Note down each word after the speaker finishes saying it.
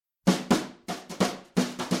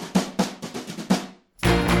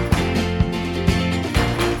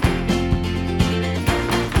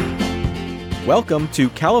Welcome to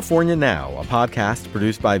California Now, a podcast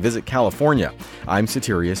produced by Visit California. I'm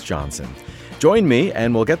Soterios Johnson. Join me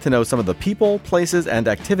and we'll get to know some of the people, places, and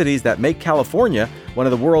activities that make California one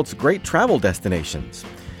of the world's great travel destinations.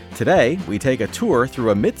 Today, we take a tour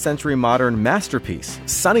through a mid-century modern masterpiece,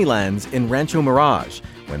 Sunnylands in Rancho Mirage.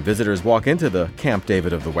 When visitors walk into the Camp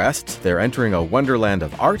David of the West, they're entering a wonderland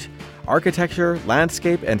of art, architecture,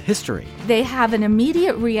 landscape, and history. They have an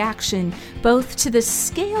immediate reaction both to the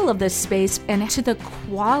scale of the space and to the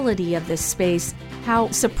quality of the space, how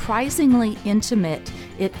surprisingly intimate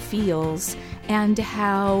it feels, and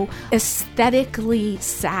how aesthetically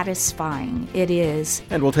satisfying it is.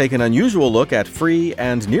 And we'll take an unusual look at free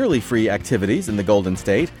and nearly free activities in the Golden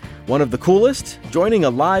State. One of the coolest, joining a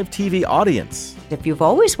live TV audience. If you've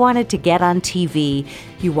always wanted to get on TV,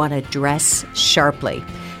 you want to dress sharply.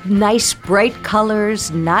 Nice, bright colors,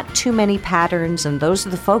 not too many patterns, and those are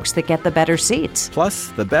the folks that get the better seats. Plus,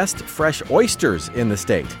 the best fresh oysters in the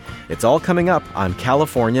state. It's all coming up on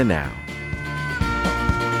California Now.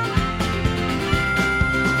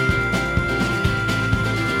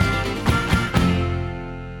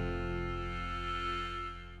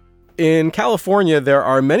 In California, there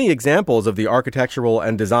are many examples of the architectural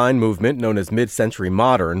and design movement known as mid-century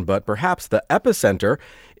modern, but perhaps the epicenter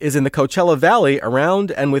is in the Coachella Valley around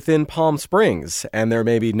and within Palm Springs, and there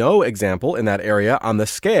may be no example in that area on the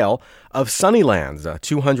scale of Sunnylands, a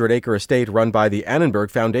 200-acre estate run by the Annenberg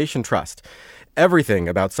Foundation Trust. Everything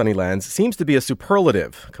about Sunnylands seems to be a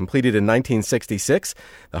superlative. Completed in 1966,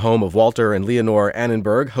 the home of Walter and Leonore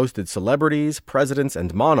Annenberg hosted celebrities, presidents,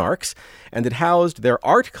 and monarchs, and it housed their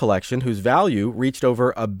art collection whose value reached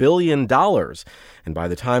over $1 billion. And by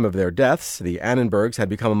the time of their deaths, the Annenbergs had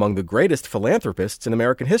become among the greatest philanthropists in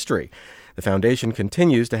American history. The foundation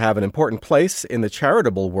continues to have an important place in the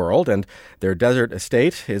charitable world, and their desert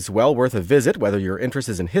estate is well worth a visit, whether your interest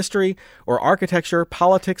is in history or architecture,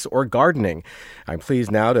 politics, or gardening. I'm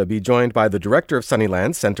pleased now to be joined by the director of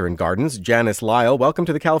Sunnylands Center and Gardens, Janice Lyle. Welcome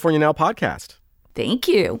to the California Now podcast. Thank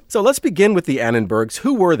you. So let's begin with the Annenbergs.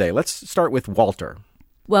 Who were they? Let's start with Walter.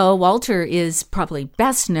 Well, Walter is probably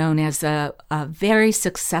best known as a very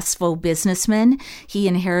successful businessman. He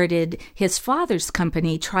inherited his father's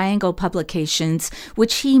company, Triangle Publications,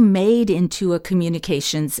 which he made into a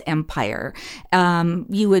communications empire.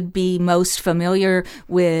 You would be most familiar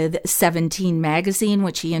with 17 magazine,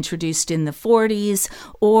 which he introduced in the 40s,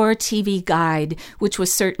 or TV Guide, which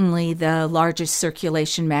was certainly the largest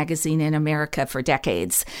circulation magazine in America for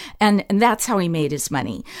decades. And that's how he made his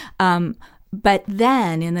money. But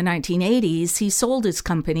then in the 1980s, he sold his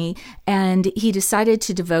company and he decided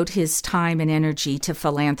to devote his time and energy to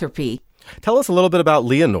philanthropy. Tell us a little bit about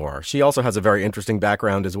Leonore. She also has a very interesting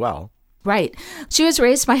background as well. Right. She was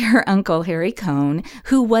raised by her uncle, Harry Cohn,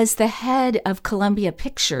 who was the head of Columbia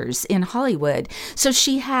Pictures in Hollywood. So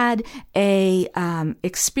she had a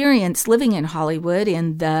experience living in Hollywood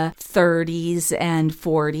in the 30s and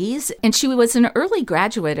 40s. And she was an early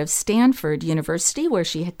graduate of Stanford University, where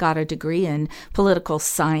she had got a degree in political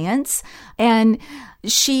science. And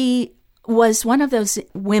she was one of those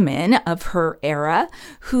women of her era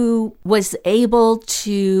who was able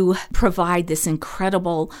to provide this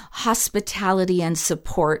incredible hospitality and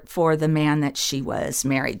support for the man that she was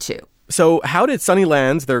married to. So how did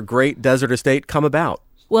Sunnylands, their great desert estate, come about?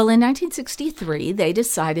 Well, in 1963, they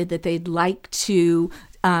decided that they'd like to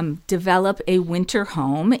develop a winter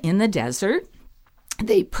home in the desert.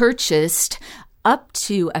 They purchased up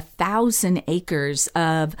to 1,000 acres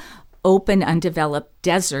of open, undeveloped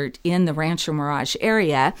desert in the Rancho Mirage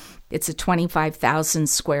area. It's a 25,000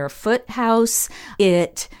 square foot house.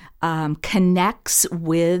 It connects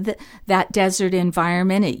with that desert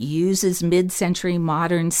environment. It uses mid-century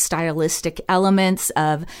modern stylistic elements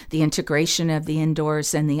of the integration of the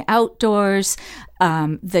indoors and the outdoors,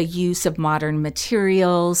 the use of modern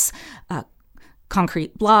materials,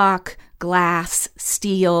 concrete block, glass,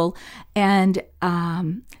 steel, and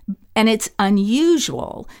it's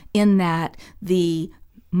unusual in that the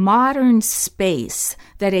modern space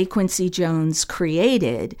that A. Quincy Jones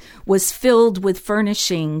created was filled with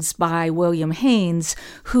furnishings by William Haynes,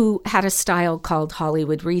 who had a style called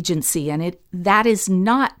Hollywood Regency, and that is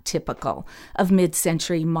not typical of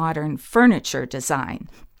mid-century modern furniture design.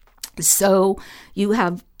 So you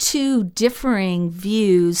have two differing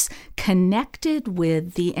views connected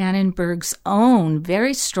with the Annenbergs' own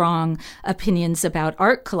very strong opinions about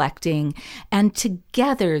art collecting, and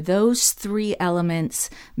together those three elements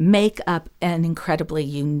make up an incredibly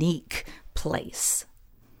unique place.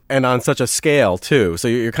 And on such a scale, too. So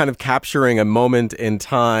you're kind of capturing a moment in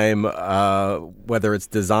time, whether it's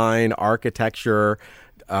design, architecture,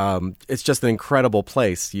 It's just an incredible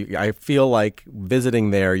place. I feel like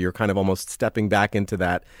visiting there, you're kind of almost stepping back into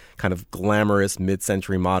that kind of glamorous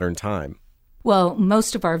mid-century modern time. Well,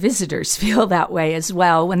 most of our visitors feel that way as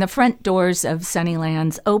well. When the front doors of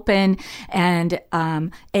Sunnylands open and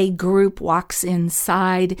a group walks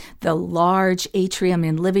inside the large atrium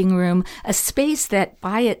and living room, a space that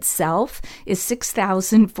by itself is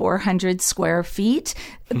 6,400 square feet,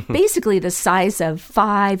 basically the size of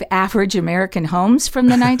 5 average American homes from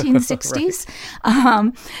the 1960s.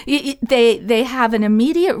 Right. They have an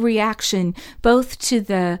immediate reaction both to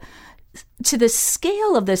the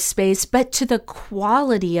scale of the space, but to the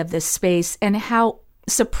quality of the space and how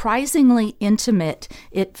surprisingly intimate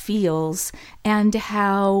it feels and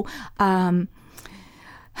how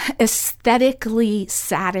aesthetically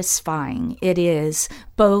satisfying it is,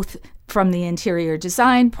 both from the interior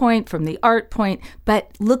design point, from the art point,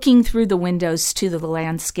 but looking through the windows to the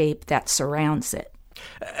landscape that surrounds it.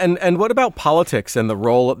 And what about politics and the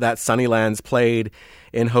role that Sunnylands played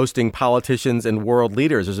in hosting politicians and world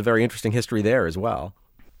leaders? There's a very interesting history there as well.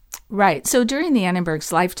 Right. So during the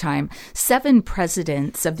Annenberg's lifetime, 7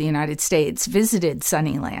 presidents of the United States visited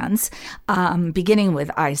Sunnylands, beginning with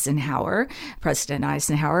President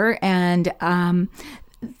Eisenhower. And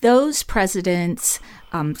those presidents,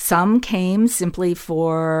 some came simply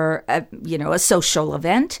for, a social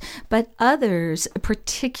event, but others,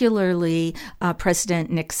 particularly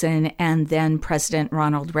President Nixon and then President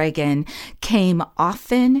Ronald Reagan, came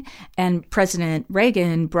often. And President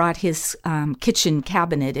Reagan brought his kitchen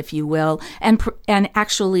cabinet, if you will, and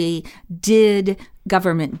actually did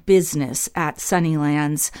government business at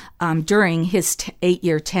Sunnylands during his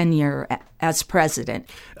 8-year tenure as president.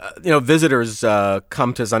 Visitors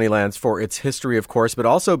come to Sunnylands for its history, of course, but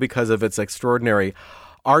also because of its extraordinary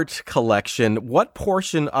art collection. What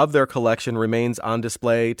portion of their collection remains on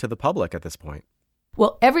display to the public at this point?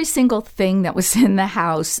 Well, every single thing that was in the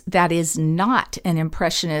house that is not an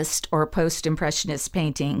Impressionist or post-Impressionist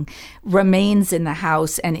painting remains in the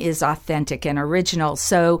house and is authentic and original.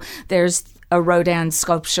 So there's a Rodin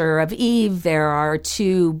sculpture of Eve. There are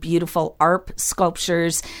 2 beautiful ARP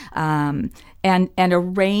sculptures, and a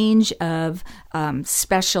range of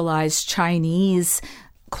specialized Chinese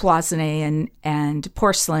cloisonne and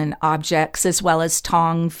porcelain objects, as well as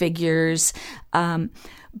Tong figures.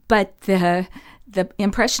 But the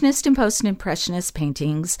Impressionist and post-Impressionist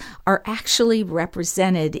paintings are actually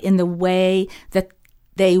represented in the way that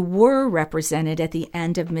they were represented at the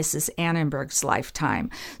end of Mrs. Annenberg's lifetime.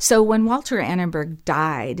 So when Walter Annenberg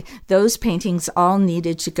died, those paintings all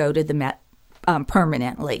needed to go to the Met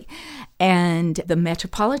permanently. And the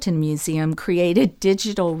Metropolitan Museum created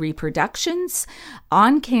digital reproductions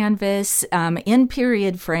on canvas in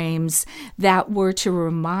period frames that were to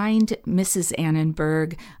remind Mrs.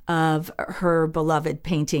 Annenberg of her beloved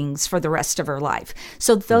paintings for the rest of her life.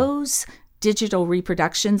 So those digital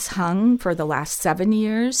reproductions hung for the last 7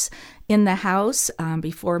 years in the house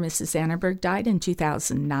before Mrs. Annenberg died in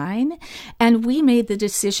 2009. And we made the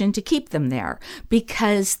decision to keep them there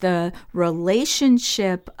because the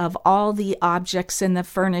relationship of all the objects and the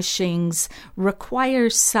furnishings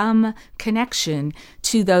requires some connection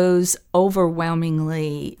to those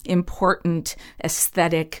overwhelmingly important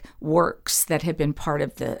aesthetic works that have been part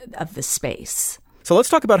of the space. So let's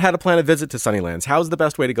talk about how to plan a visit to Sunnylands. How's the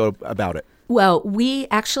best way to go about it? Well, we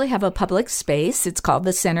actually have a public space. It's called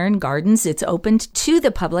the Center and Gardens. It's opened to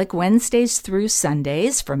the public Wednesdays through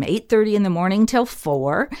Sundays from 8:30 in the morning till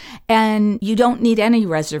 4. And you don't need any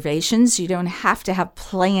reservations. You don't have to have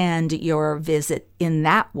planned your visit in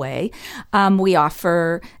that way. We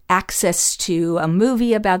offer access to a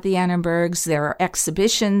movie about the Annenbergs. There are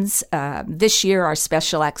exhibitions. This year, our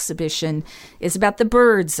special exhibition is about the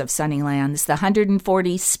birds of Sunnylands, the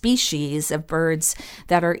 140 species of birds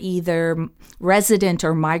that are either resident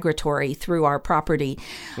or migratory through our property.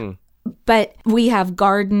 But we have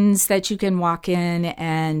gardens that you can walk in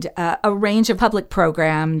and a range of public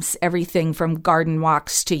programs, everything from garden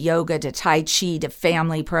walks to yoga to Tai Chi to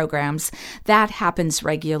family programs. That happens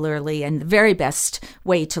regularly. And the very best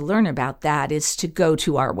way to learn about that is to go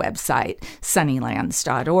to our website,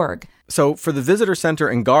 sunnylands.org. So for the visitor center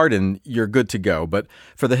and garden, you're good to go. But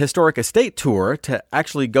for the historic estate tour, to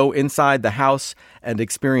actually go inside the house and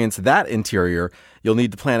experience that interior, you'll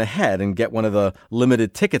need to plan ahead and get one of the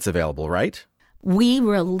limited tickets available, right? We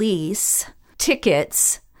release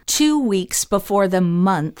tickets 2 weeks before the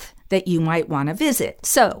month that you might want to visit.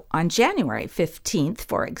 So on January 15th,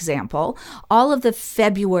 for example, all of the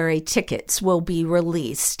February tickets will be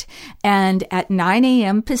released. And at 9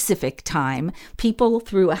 a.m. Pacific time, people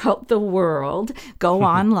throughout the world go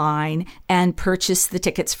online and purchase the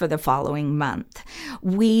tickets for the following month.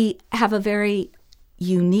 We have a very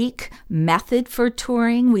unique method for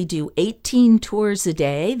touring. We do 18 tours a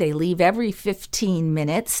day. They leave every 15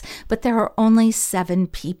 minutes, but there are only 7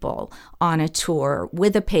 people on a tour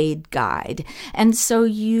with a paid guide. And so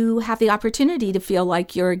you have the opportunity to feel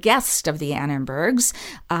like you're a guest of the Annenbergs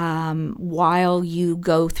while you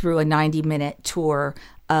go through a 90-minute tour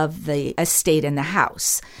of the estate and the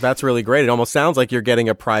house. That's really great. It almost sounds like you're getting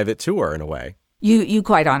a private tour in a way. You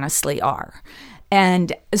quite honestly are.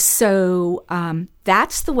 And so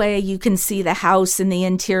that's the way you can see the house and the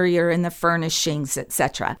interior and the furnishings,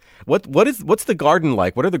 etc. What's the garden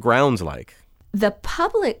like? What are the grounds like? The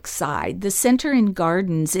public side, the Center and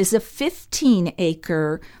Gardens, is a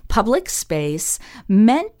 15-acre public space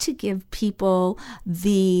meant to give people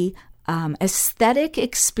the aesthetic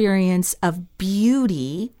experience of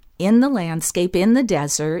beauty in the landscape, in the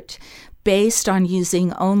desert, based on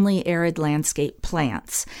using only arid landscape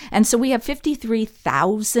plants. And so we have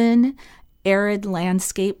 53,000 arid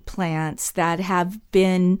landscape plants that have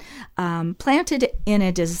been planted in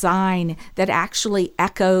a design that actually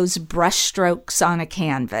echoes brushstrokes on a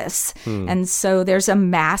canvas. And so there's a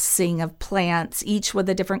massing of plants, each with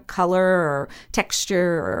a different color or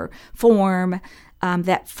texture or form,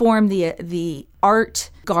 that form the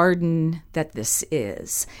art garden that this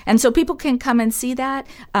is. And so people can come and see that.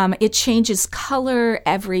 It changes color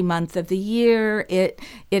every month of the year. It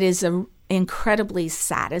is an incredibly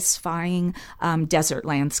satisfying desert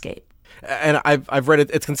landscape. And I've read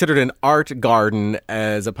it's considered an art garden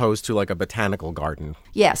as opposed to like a botanical garden.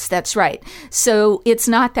 Yes, that's right. So it's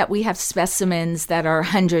not that we have specimens that are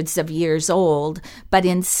hundreds of years old, but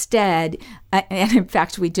instead, and in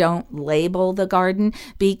fact, we don't label the garden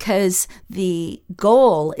because the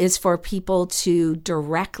goal is for people to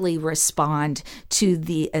directly respond to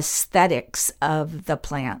the aesthetics of the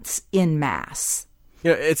plants in mass.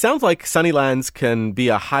 It sounds like Sunnylands can be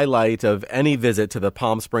a highlight of any visit to the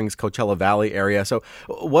Palm Springs, Coachella Valley area. So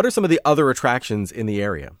what are some of the other attractions in the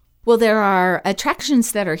area? Well, there are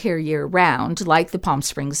attractions that are here year-round, like the Palm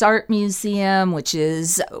Springs Art Museum, which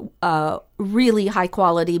is a really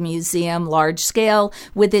high-quality museum, large-scale,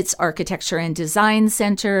 with its architecture and design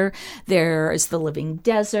center. There's the Living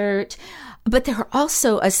Desert. But there are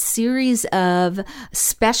also a series of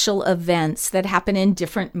special events that happen in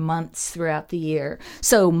different months throughout the year.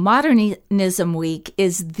 So Modernism Week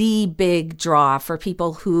is the big draw for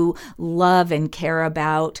people who love and care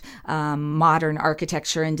about modern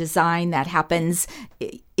architecture and design. That happens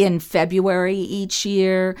in February each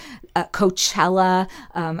year. Coachella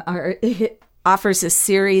offers a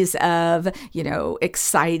series of,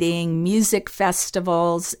 exciting music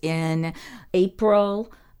festivals in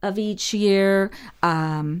April of each year.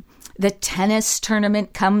 The tennis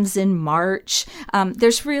tournament comes in March.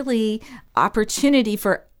 There's really opportunity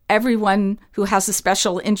for everyone who has a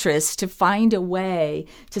special interest to find a way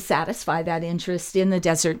to satisfy that interest in the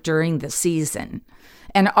desert during the season.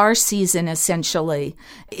 And our season essentially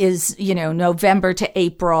is, November to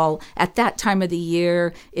April. At that time of the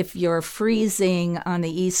year, if you're freezing on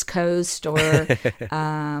the East Coast or in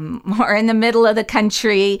the middle of the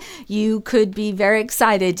country, you could be very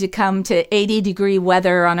excited to come to 80-degree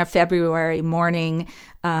weather on a February morning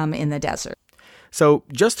in the desert. So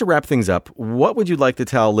just to wrap things up, what would you like to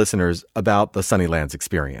tell listeners about the Sunnylands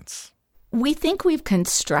experience? We think we've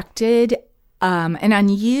constructed an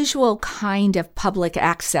unusual kind of public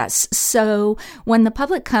access. So when the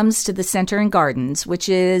public comes to the Center and Gardens, which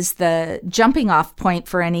is the jumping off point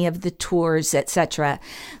for any of the tours, etc.,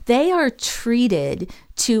 they are treated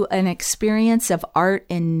to an experience of art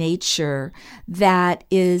and nature that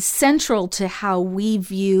is central to how we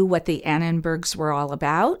view what the Annenbergs were all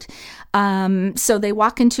about. So they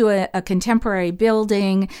walk into a contemporary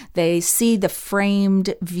building, they see the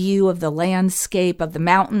framed view of the landscape of the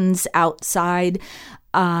mountains outside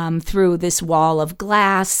through this wall of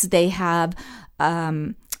glass. They have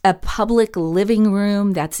a public living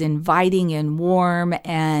room that's inviting and warm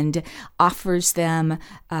and offers them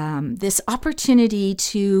this opportunity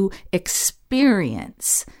to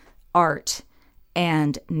experience art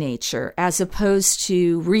and nature as opposed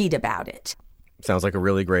to read about it. Sounds like a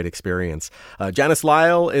really great experience. Janice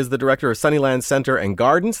Lyle is the director of Sunnylands Center and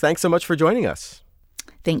Gardens. Thanks so much for joining us.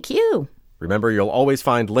 Thank you. Remember, you'll always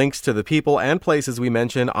find links to the people and places we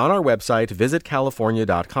mention on our website,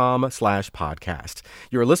 visitcalifornia.com/podcast.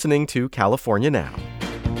 You're listening to California Now.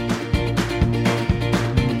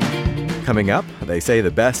 Coming up, they say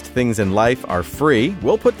the best things in life are free.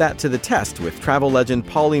 We'll put that to the test with travel legend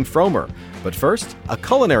Pauline Frommer. But first, a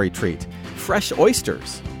culinary treat, fresh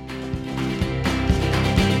oysters.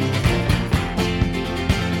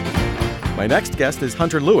 My next guest is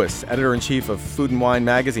Hunter Lewis, editor-in-chief of Food and Wine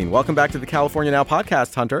magazine. Welcome back to the California Now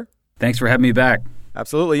podcast, Hunter. Thanks for having me back.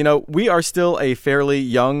 Absolutely. You know, we are still a fairly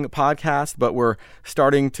young podcast, but we're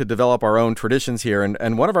starting to develop our own traditions here.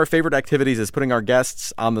 And one of our favorite activities is putting our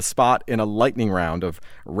guests on the spot in a lightning round of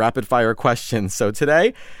rapid-fire questions. So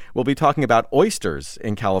today, we'll be talking about oysters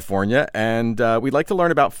in California, and we'd like to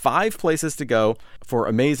learn about 5 places to go for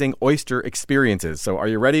amazing oyster experiences. So are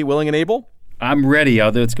you ready, willing, and able? I'm ready,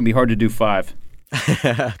 although it's going to be hard to do 5.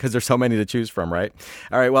 Because there's so many to choose from, right?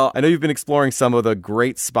 All right, well, I know you've been exploring some of the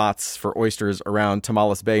great spots for oysters around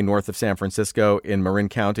Tamales Bay, north of San Francisco in Marin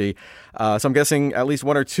County. So I'm guessing at least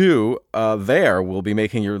 1 or 2 there will be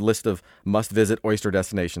making your list of must-visit oyster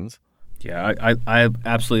destinations. Yeah, I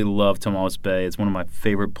absolutely love Tamales Bay. It's one of my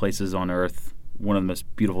favorite places on earth, one of the most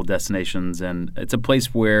beautiful destinations. And it's a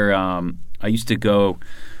place where I used to go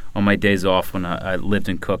on my days off when I lived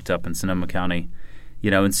and cooked up in Sonoma County. You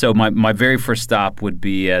know, and so my very first stop would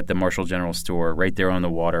be at the Marshall General Store, right there on the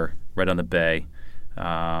water, right on the bay.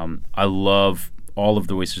 I love all of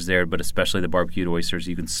the oysters there, but especially the barbecued oysters.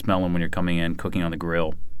 You can smell them when you're coming in, cooking on the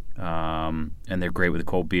grill, and they're great with a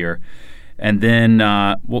cold beer. And then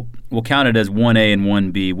we'll count it as 1A and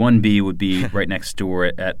 1B. 1B would be right next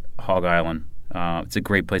door at Hog Island. It's a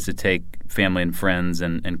great place to take family and friends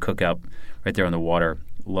and cook out right there on the water.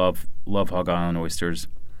 Love Hog Island oysters.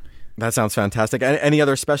 That sounds fantastic. Any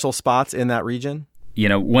other special spots in that region? You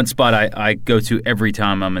know, one spot I go to every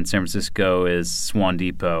time I'm in San Francisco is Swan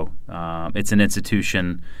Depot. It's an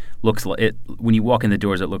institution. Looks like it when you walk in the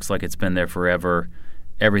doors, it looks like it's been there forever.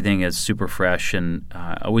 Everything is super fresh, and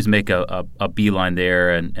I always make a beeline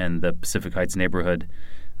there and the Pacific Heights neighborhood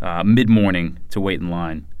mid-morning to wait in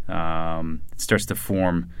line. It starts to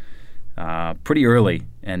form pretty early,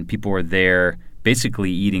 and people are there basically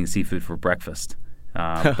eating seafood for breakfast.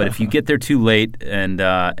 But if you get there too late and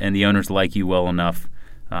the owners like you well enough,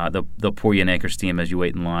 they'll pour you an anchor steam as you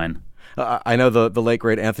wait in line. I know the late,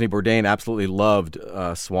 great Anthony Bourdain absolutely loved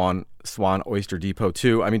Swan Oyster Depot,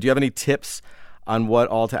 too. I mean, do you have any tips on what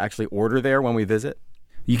all to actually order there when we visit?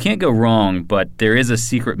 You can't go wrong, but there is a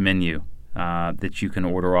secret menu that you can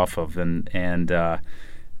order off of. And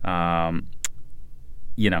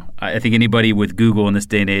you know, I think anybody with Google in this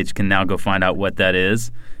day and age can now go find out what that is.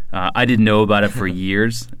 I didn't know about it for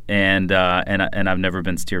years, and I've never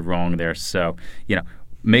been steered wrong there. So, you know,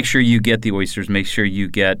 make sure you get the oysters. Make sure you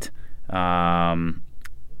get a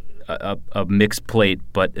mixed plate,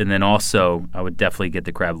 and then also I would definitely get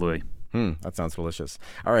the crab louis. That sounds delicious.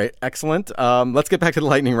 All right, excellent. Let's get back to the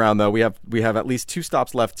lightning round, though. We have at least 2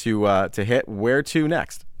 stops left to hit. Where to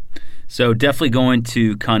next? So definitely going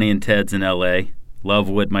to Connie and Ted's in L.A. Love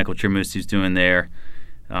what Michael Chermusti's doing there.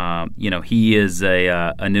 You know, he is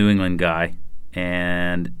a New England guy,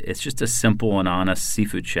 and it's just a simple and honest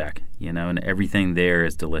seafood shack, you know, and everything there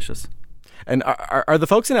is delicious. And are the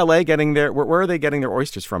folks in L.A. getting where are they getting their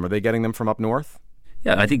oysters from? Are they getting them from up north?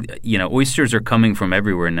 Yeah, I think, you know, oysters are coming from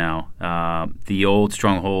everywhere now. The old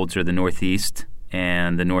strongholds are the Northeast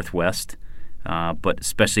and the Northwest, but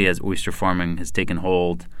especially as oyster farming has taken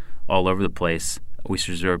hold all over the place,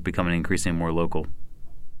 oysters are becoming increasingly more local.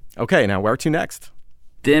 Okay, now where to next?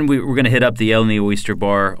 Then we're going to hit up the El Nido Oyster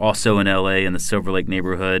Bar, also in L.A. in the Silver Lake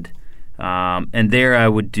neighborhood. And there I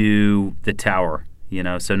would do the tower, you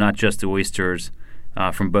know, so not just the oysters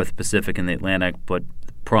from both the Pacific and the Atlantic, but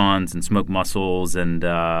prawns and smoked mussels and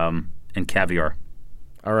caviar.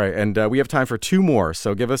 All right, and we have time for 2 more,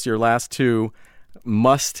 so give us your last 2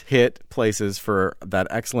 must-hit places for that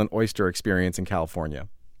excellent oyster experience in California.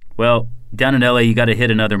 Well, down in L.A., you got to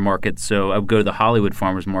hit another market, so I would go to the Hollywood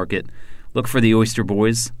Farmers Market. Look for the Oyster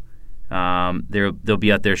Boys. They'll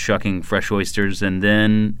be out there shucking fresh oysters. And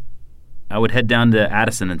then I would head down to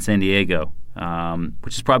Addison in San Diego,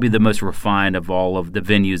 which is probably the most refined of all of the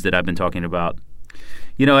venues that I've been talking about.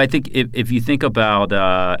 You know, I think if you think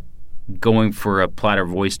about going for a platter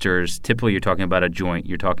of oysters, typically you're talking about a joint.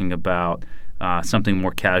 You're talking about something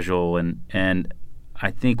more casual. And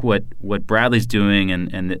I think what Bradley's doing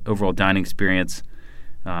and the overall dining experience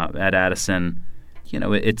at Addison, you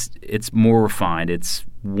know, it's more refined. It's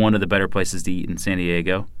one of the better places to eat in San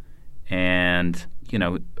Diego. And, you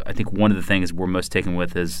know, I think one of the things we're most taken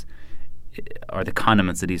with are the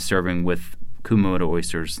condiments that he's serving with Kumamoto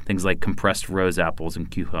oysters, things like compressed rose apples and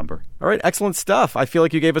cucumber. All right, excellent stuff. I feel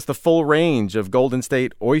like you gave us the full range of Golden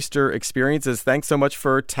State oyster experiences. Thanks so much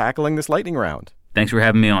for tackling this lightning round. Thanks for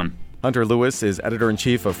having me on. Hunter Lewis is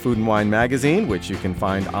editor-in-chief of Food & Wine magazine, which you can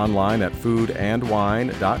find online at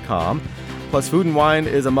foodandwine.com. Plus, Food & Wine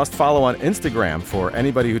is a must-follow on Instagram for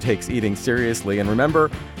anybody who takes eating seriously. And remember,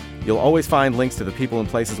 you'll always find links to the people and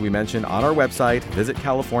places we mentioned on our website,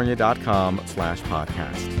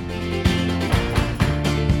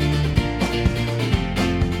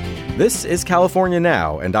 visitcalifornia.com/podcast. This is California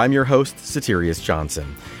Now, and I'm your host, Soterios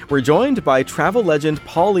Johnson. We're joined by travel legend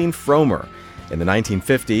Pauline Frommer. In the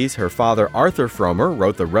 1950s, her father, Arthur Frommer,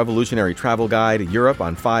 wrote the revolutionary travel guide, Europe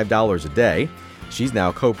on $5 a Day. She's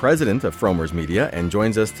now co-president of Frommer's Media and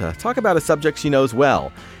joins us to talk about a subject she knows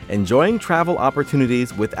well, enjoying travel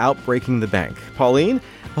opportunities without breaking the bank. Pauline,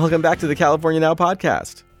 welcome back to the California Now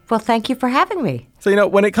podcast. Well, thank you for having me. So,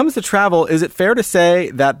 when it comes to travel, is it fair to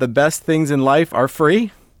say that the best things in life are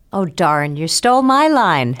free? Oh, darn, you stole my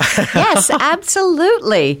line. Yes,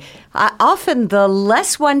 absolutely. Often the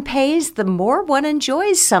less one pays, the more one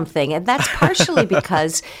enjoys something. And that's partially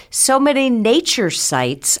because so many nature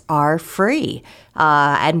sites are free.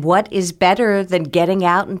 And what is better than getting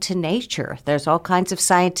out into nature? There's all kinds of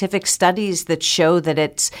scientific studies that show that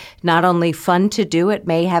it's not only fun to do, it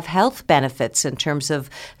may have health benefits in terms of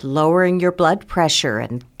lowering your blood pressure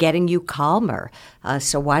and getting you calmer.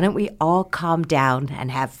 So why don't we all calm down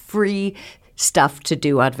and have free stuff to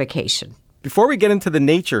do on vacation? Before we get into the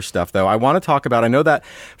nature stuff, though, I want to talk about, I know that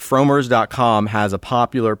Frommers.com has a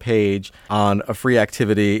popular page on a free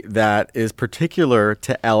activity that is particular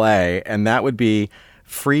to LA, and that would be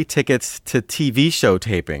free tickets to TV show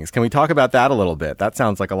tapings. Can we talk about that a little bit? That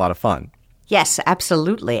sounds like a lot of fun. Yes,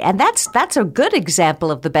 absolutely. And that's a good example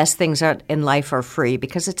of the best things in life are free,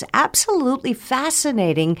 because it's absolutely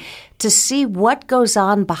fascinating to see what goes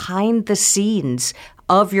on behind the scenes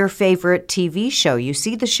of your favorite TV show. You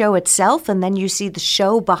see the show itself, and then you see the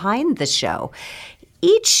show behind the show.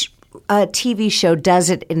 Each TV show does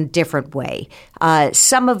it in a different way.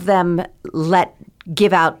 Some of them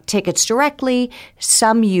give out tickets directly.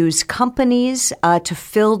 Some use companies to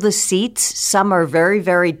fill the seats. Some are very,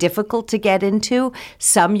 very difficult to get into.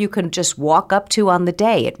 Some you can just walk up to on the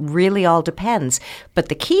day. It really all depends. But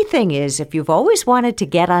the key thing is, if you've always wanted to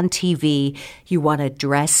get on TV, you want to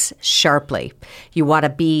dress sharply. You want to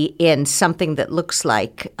be in something that looks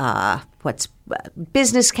like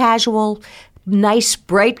business casual, nice,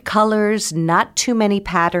 bright colors, not too many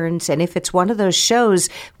patterns. And if it's one of those shows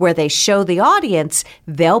where they show the audience,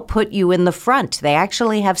 they'll put you in the front. They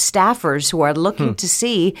actually have staffers who are looking to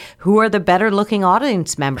see who are the better looking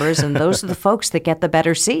audience members, and those are the folks that get the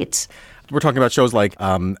better seats. We're talking about shows like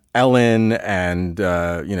Ellen and,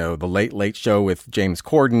 the Late Late Show with James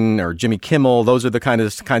Corden or Jimmy Kimmel. Those are the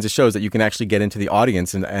kinds of shows that you can actually get into the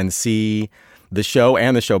audience and see the show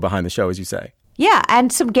and the show behind the show, as you say. Yeah,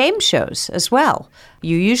 and some game shows as well.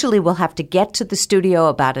 You usually will have to get to the studio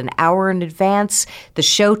about an hour in advance. The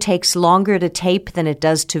show takes longer to tape than it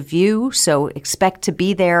does to view, so expect to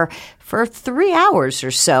be there for 3 hours or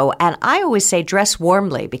so. And I always say dress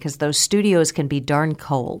warmly, because those studios can be darn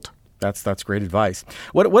cold. That's great advice.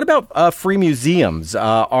 What about free museums?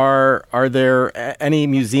 Are there any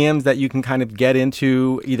museums that you can kind of get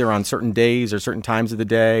into either on certain days or certain times of the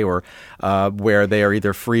day, or where they are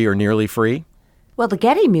either free or nearly free? Well, the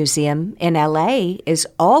Getty Museum in L.A. is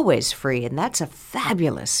always free, and that's a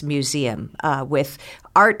fabulous museum with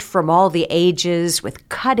art from all the ages, with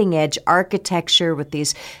cutting-edge architecture, with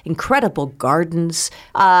these incredible gardens.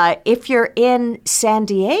 If you're in San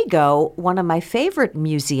Diego, one of my favorite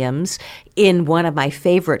museums in one of my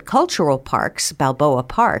favorite cultural parks, Balboa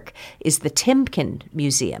Park, is the Timken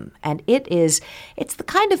Museum. And it's the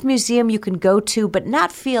kind of museum you can go to but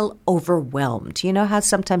not feel overwhelmed. You know how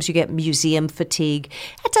sometimes you get museum fatigue?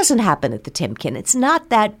 That doesn't happen at the Timken. It's not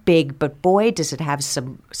that big, but boy, does it have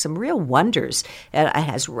some real wonders. It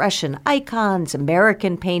has Russian icons,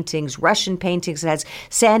 American paintings, Russian paintings. It has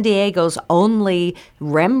San Diego's only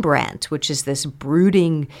Rembrandt, which is this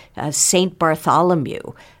brooding St. Bartholomew.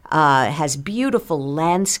 It has beautiful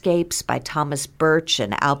landscapes by Thomas Birch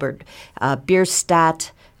and Albert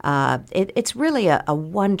Bierstadt. It's really a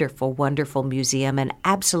wonderful, wonderful museum, and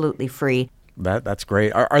absolutely free. That's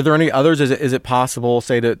great. Are there any others? Is it possible,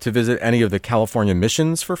 say, to visit any of the California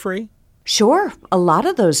missions for free? Sure. A lot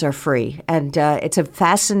of those are free. And it's a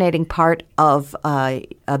fascinating part of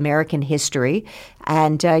American history.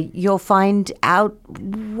 And you'll find out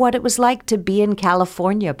what it was like to be in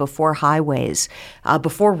California before highways,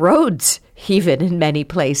 before roads, even in many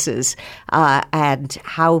places, and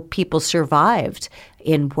how people survived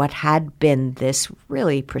in what had been this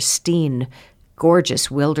really pristine,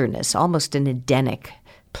 gorgeous wilderness, almost an Edenic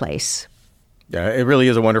place. Yeah, it really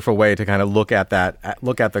is a wonderful way to kind of look at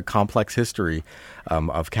the complex history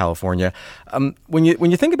of California. When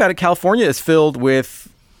you think about it, California is filled with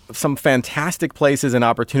some fantastic places and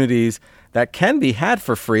opportunities that can be had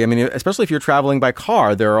for free. I mean, especially if you're traveling by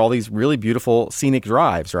car, there are all these really beautiful scenic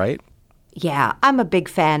drives, right? Yeah, I'm a big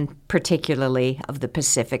fan, particularly of the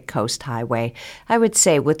Pacific Coast Highway. I would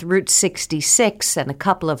say with Route 66 and a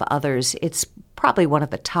couple of others, it's probably one of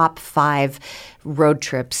the top 5 road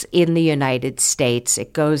trips in the United States.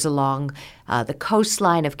 It goes along the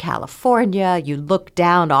coastline of California. You look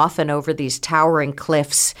down often over these towering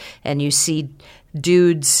cliffs and you see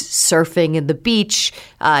dudes surfing in the beach.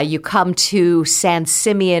 You come to San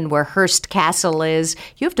Simeon, where Hearst Castle is.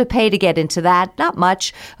 You have to pay to get into that. Not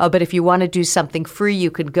much. But if you want to do something free,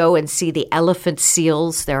 you can go and see the elephant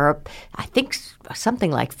seals. There are, I think,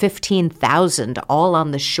 something like 15,000 all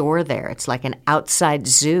on the shore there. It's like an outside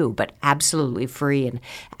zoo, but absolutely free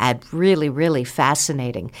and really, really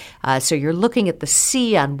fascinating. So you're looking at the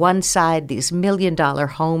sea on one side, these $1 million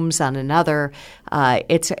homes on another.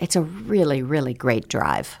 It's a really, really great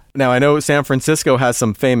drive. Now, I know San Francisco has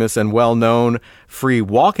some famous and well-known free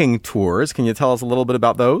walking tours. Can you tell us a little bit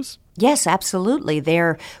about those? Yes, absolutely.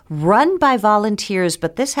 They're run by volunteers,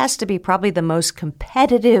 but this has to be probably the most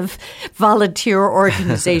competitive volunteer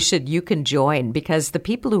organization you can join, because the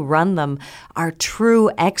people who run them are true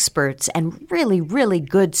experts and really, really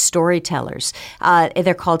good storytellers.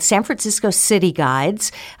 They're called San Francisco City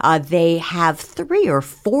Guides. They have 3 or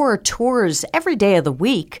 4 tours every day of the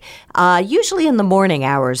week, usually in the morning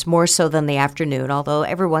hours, more so than the afternoon, although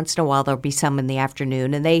every once in a while there'll be some in the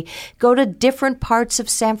afternoon. And they go to different parts of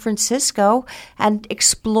San Francisco and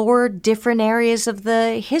explore different areas of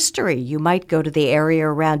the history. You might go to the area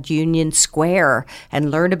around Union Square and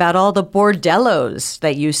learn about all the bordellos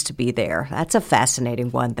that used to be there. That's a fascinating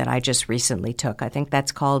one that I just recently took. I think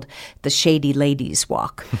that's called the Shady Ladies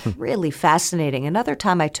Walk. Really fascinating. Another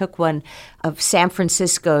time I took one of San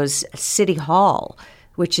Francisco's City Hall,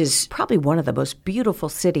 which is probably one of the most beautiful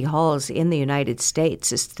city halls in the United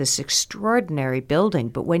States. It's this extraordinary building.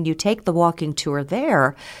 But when you take the walking tour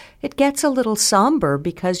there, it gets a little somber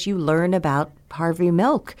because you learn about Harvey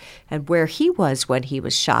Milk and where he was when he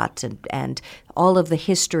was shot and all of the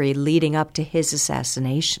history leading up to his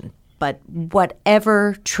assassination. But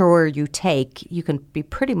whatever tour you take, you can be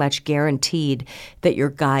pretty much guaranteed that your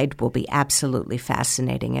guide will be absolutely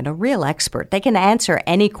fascinating and a real expert. They can answer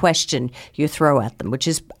any question you throw at them, which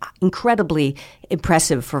is incredibly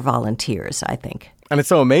impressive for volunteers, I think. And it's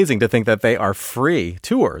so amazing to think that they are free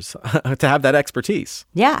tours to have that expertise.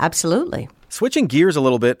 Yeah, absolutely. Switching gears a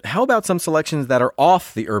little bit, how about some selections that are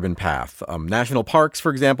off the urban path? National parks,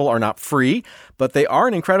 for example, are not free, but they are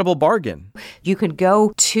an incredible bargain. You could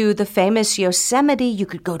go to the famous Yosemite. You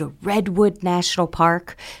could go to Redwood National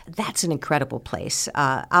Park. That's an incredible place.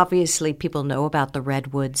 Obviously, people know about the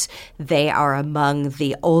redwoods. They are among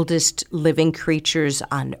the oldest living creatures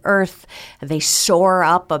on Earth. They soar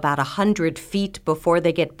up about 100 feet before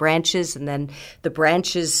they get branches, and then the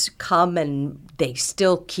branches come and they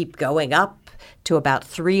still keep going up to about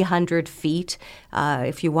 300 feet.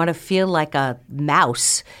 If you want to feel like a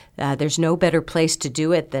mouse, there's no better place to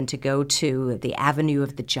do it than to go to the Avenue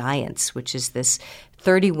of the Giants, which is this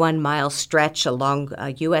 31-mile stretch along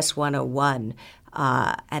US 101.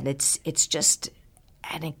 And it's just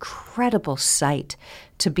an incredible sight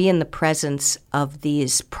to be in the presence of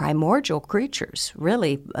these primordial creatures.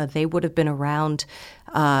 Really, they would have been around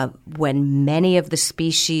when many of the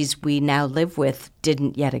species we now live with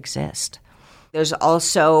didn't yet exist. There's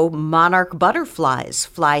also monarch butterflies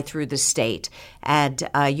fly through the state, and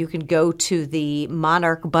you can go to the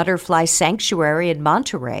Monarch Butterfly Sanctuary in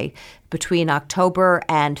Monterey between October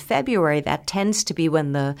and February. That tends to be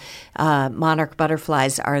when the monarch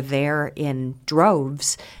butterflies are there in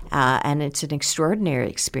droves, and it's an extraordinary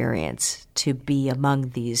experience to be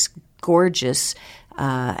among these gorgeous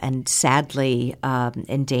and sadly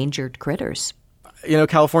endangered critters. You know,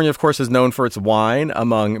 California, of course, is known for its wine,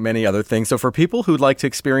 among many other things. So for people who'd like to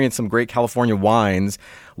experience some great California wines,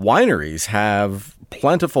 wineries have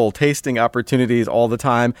plentiful tasting opportunities all the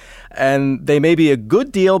time. And they may be a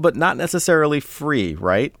good deal, but not necessarily free,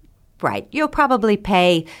 right? Right. You'll probably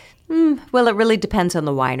pay, well, it really depends on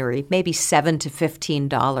the winery, maybe $7 to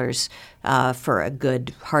 $15 for a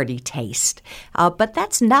good, hearty taste. But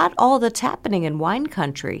that's not all that's happening in wine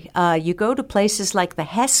country. You go to places like the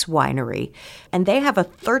Hess Winery, and they have a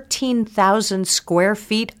 13,000 square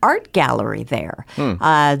feet art gallery there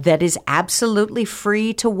that is absolutely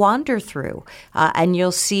free to wander through. And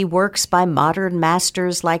you'll see works by modern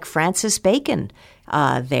masters like Francis Bacon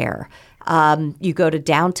there. You go to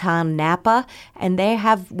downtown Napa, and they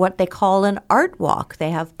have what they call an art walk.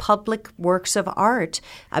 They have public works of art.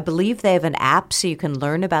 I believe they have an app so you can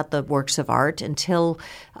learn about the works of art until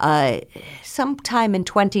sometime in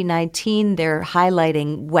 2019, they're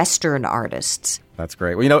highlighting Western artists. That's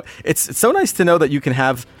great. Well, it's so nice to know that you can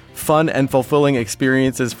have fun and fulfilling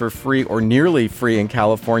experiences for free or nearly free in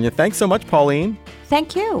California. Thanks so much, Pauline.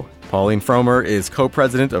 Thank you. Pauline Frommer is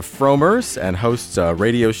co-president of Frommers and hosts a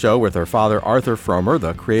radio show with her father, Arthur Frommer,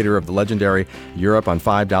 the creator of the legendary Europe on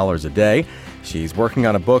 $5 a Day. She's working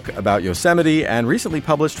on a book about Yosemite and recently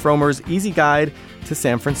published Frommer's Easy Guide to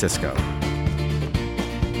San Francisco.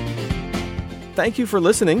 Thank you for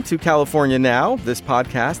listening to California Now. This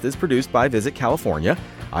podcast is produced by Visit California.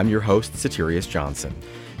 I'm your host, Soterios Johnson.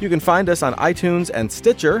 You can find us on iTunes and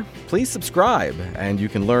Stitcher. Please subscribe, and you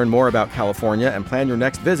can learn more about California and plan your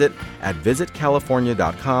next visit at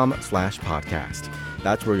visitcalifornia.com/podcast.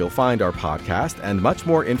 That's where you'll find our podcast and much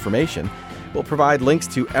more information. We'll provide links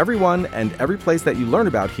to everyone and every place that you learn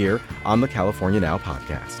about here on the California Now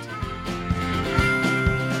podcast.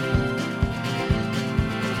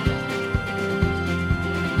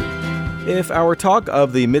 If our talk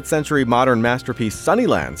of the mid-century modern masterpiece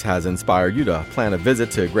Sunnylands has inspired you to plan a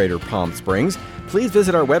visit to Greater Palm Springs, please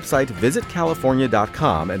visit our website,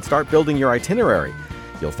 visitcalifornia.com, and start building your itinerary.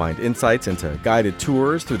 You'll find insights into guided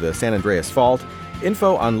tours through the San Andreas Fault,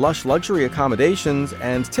 info on lush luxury accommodations,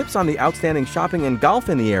 and tips on the outstanding shopping and golf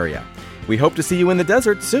in the area. We hope to see you in the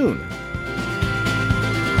desert soon.